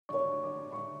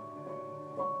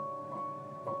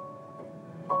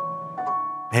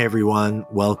Hey everyone,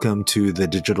 welcome to the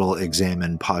Digital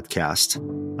Examen podcast.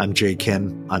 I'm Jay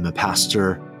Kim. I'm a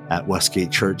pastor at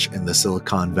Westgate Church in the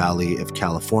Silicon Valley of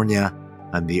California.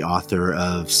 I'm the author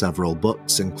of several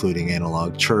books, including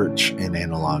Analog Church and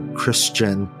Analog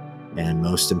Christian. And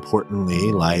most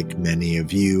importantly, like many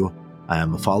of you, I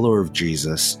am a follower of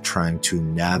Jesus trying to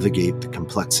navigate the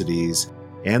complexities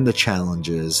and the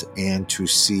challenges and to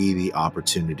see the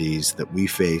opportunities that we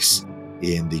face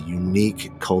in the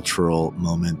unique cultural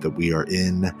moment that we are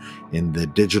in the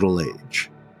digital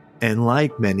age. And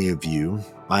like many of you,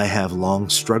 I have long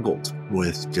struggled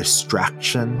with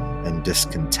distraction and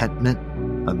discontentment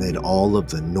amid all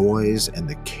of the noise and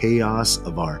the chaos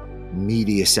of our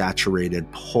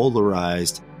media-saturated,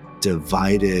 polarized,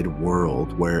 divided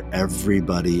world where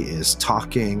everybody is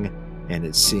talking and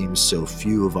it seems so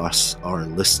few of us are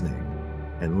listening.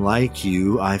 And like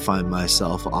you, I find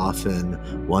myself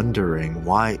often wondering,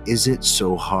 why is it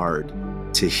so hard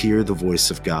to hear the voice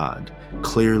of God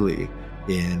clearly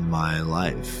in my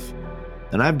life?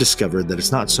 And I've discovered that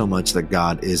it's not so much that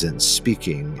God isn't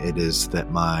speaking, it is that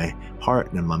my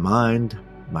heart and my mind,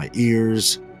 my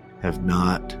ears have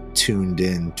not tuned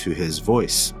in to his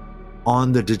voice.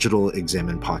 On the Digital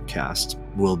Examen podcast,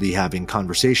 we'll be having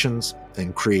conversations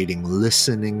and creating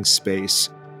listening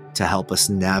space to help us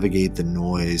navigate the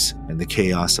noise and the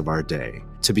chaos of our day,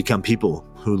 to become people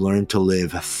who learn to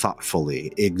live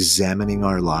thoughtfully, examining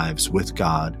our lives with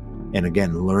God, and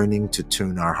again, learning to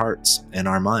tune our hearts and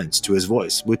our minds to his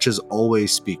voice, which is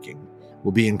always speaking.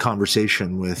 We'll be in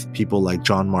conversation with people like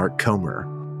John Mark Comer,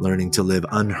 learning to live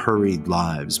unhurried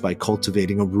lives by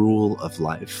cultivating a rule of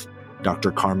life.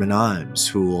 Dr. Carmen Imes,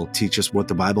 who will teach us what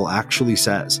the Bible actually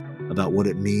says about what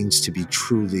it means to be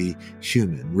truly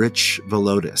human. Rich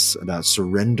Velotis, about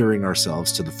surrendering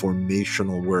ourselves to the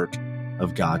formational work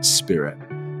of God's Spirit.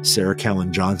 Sarah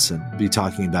Cowan Johnson will be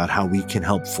talking about how we can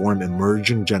help form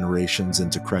emerging generations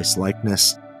into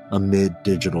Christ-likeness amid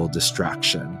digital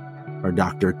distraction. Or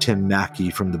Dr. Tim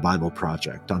Mackey from the Bible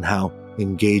Project on how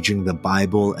engaging the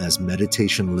Bible as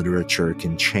meditation literature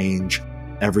can change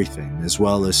everything, as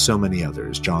well as so many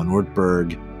others. John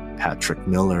Ortberg, Patrick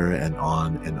Miller, and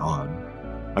on and on.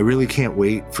 I really can't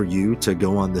wait for you to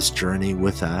go on this journey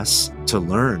with us, to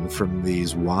learn from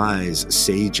these wise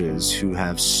sages who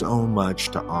have so much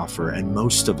to offer, and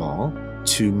most of all,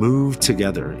 to move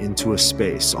together into a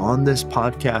space on this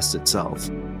podcast itself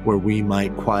where we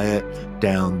might quiet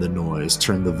down the noise,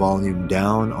 turn the volume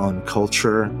down on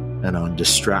culture and on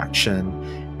distraction,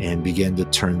 and begin to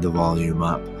turn the volume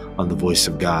up on the voice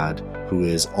of God, who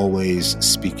is always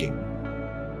speaking.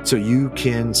 So you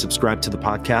can subscribe to the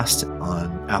podcast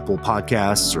on Apple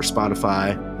Podcasts or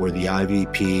Spotify or the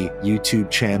IVP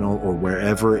YouTube channel or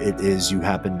wherever it is you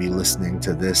happen to be listening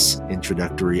to this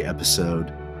introductory episode.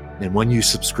 And when you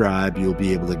subscribe, you'll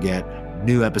be able to get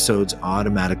new episodes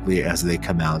automatically as they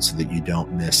come out so that you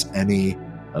don't miss any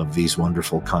of these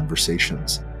wonderful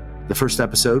conversations. The first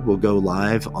episode will go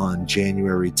live on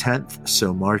January 10th,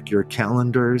 so mark your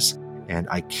calendars. And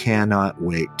I cannot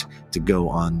wait to go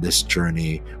on this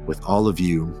journey with all of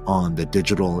you on the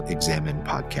Digital Examen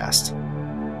podcast.